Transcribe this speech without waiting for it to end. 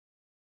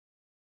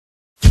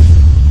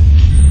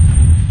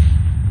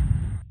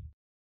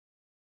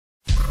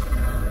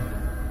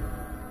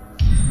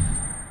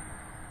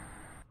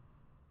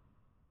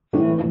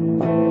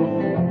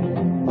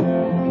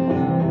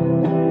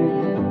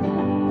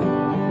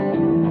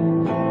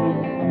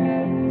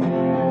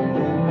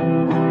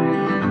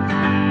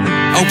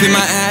Open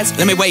my eyes,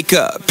 let me wake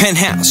up.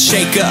 Penthouse,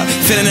 shake up,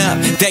 filling up,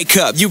 day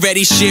cup. You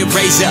ready, shit,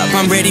 raise up.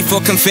 I'm ready for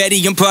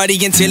confetti and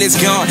party until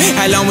it's gone.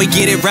 How long we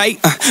get it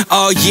right?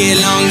 All year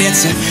long,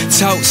 that's a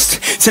toast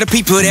to the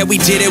people that we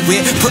did it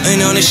with. Putting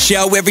on a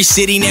show, every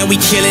city, now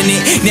we killing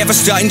it. Never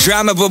starting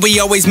drama, but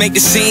we always make the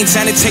scene.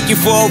 Time to take you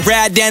for a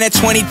ride down at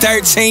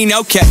 2013,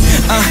 okay.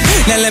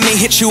 Now let me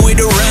hit you with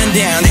a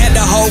rundown. Had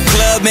the whole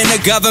club and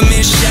the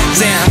government shut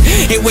down.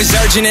 It was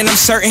urgent and I'm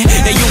certain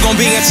that you gon'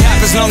 be on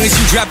top as long as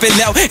you drop it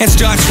low and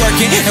start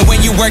twerking. And when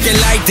you work it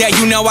like that,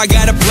 you know I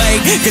gotta play,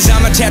 cause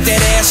I'ma tap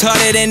that ass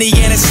harder than the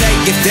NSA.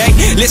 If they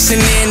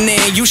listening,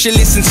 then you should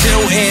listen to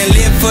and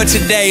live for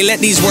today. Let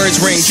these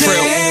words ring true.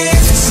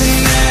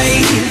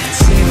 Tonight,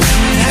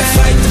 I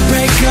fight the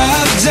break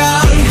of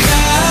dawn.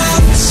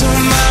 Come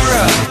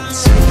tomorrow,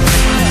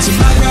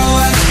 tomorrow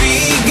I'll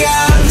be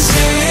gone.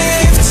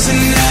 Save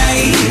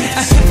tonight,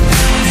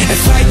 I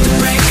fight the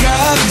break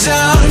of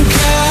dawn.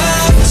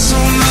 Come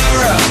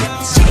tomorrow,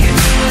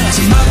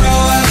 tomorrow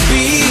I'll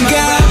be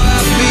gone.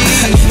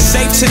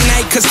 Save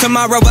tonight, cause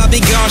tomorrow I'll be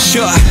gone,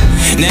 sure.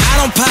 Now I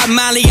don't pop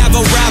Molly, I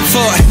go rob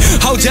for it.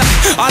 Hold up,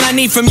 all I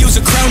need from you's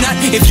a cronut.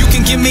 If you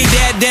can give me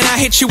that, then I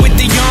hit you with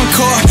the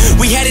encore.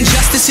 We had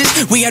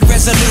injustices, we had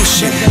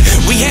resolution.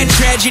 We had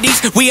tragedies,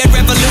 we had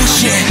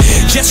revolution.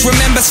 Just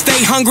remember,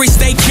 stay hungry,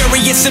 stay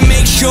curious, and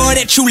make sure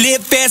that you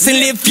live fast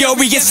and live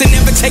furious. And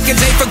never take a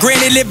day for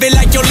granted, live it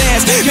like your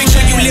last. Make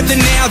sure you live the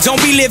now, don't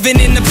be living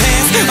in the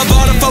past. Of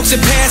all the folks that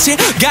passed here,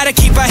 gotta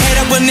keep our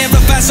head up. We'll never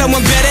find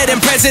someone better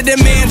than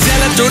President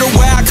Mandela. Through the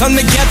world, come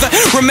together,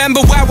 remember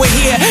why we're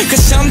here.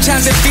 Cause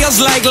sometimes it feels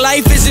like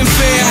life isn't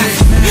fair,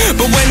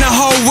 but when the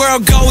whole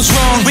world goes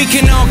wrong, we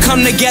can all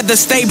come together,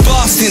 stay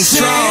Boston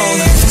strong.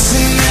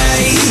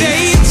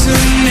 Save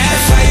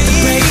tonight, fight the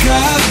break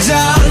of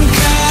dawn.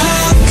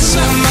 Come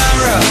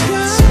tomorrow,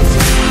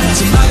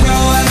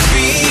 tomorrow I'll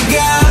be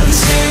gone.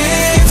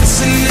 Save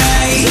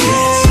tonight,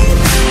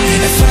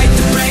 fight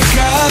the break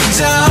of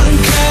dawn.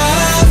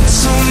 Come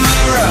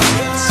tomorrow,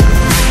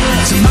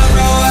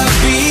 tomorrow I'll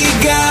be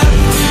gone.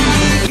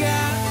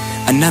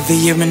 Another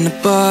year in the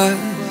bar,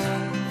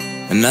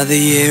 another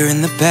year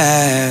in the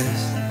past.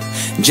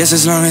 Just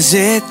as long as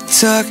it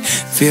took,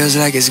 feels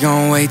like it's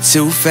gone way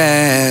too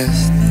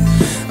fast.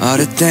 All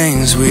the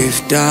things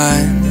we've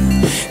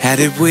done, how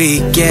did we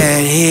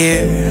get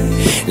here?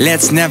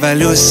 Let's never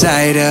lose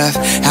sight of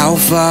how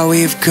far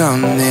we've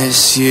come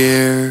this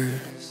year.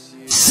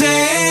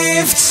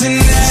 Save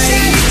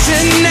tonight,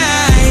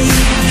 tonight,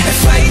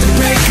 fight the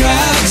break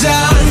of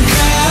dawn.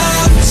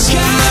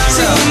 Come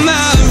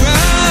tomorrow,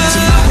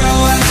 tomorrow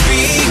I'll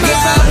be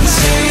gone.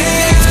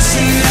 Save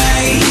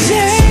tonight,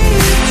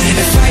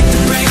 fight the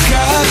break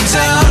of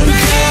dawn.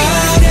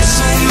 Come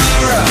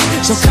tomorrow,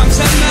 so come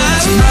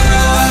tomorrow.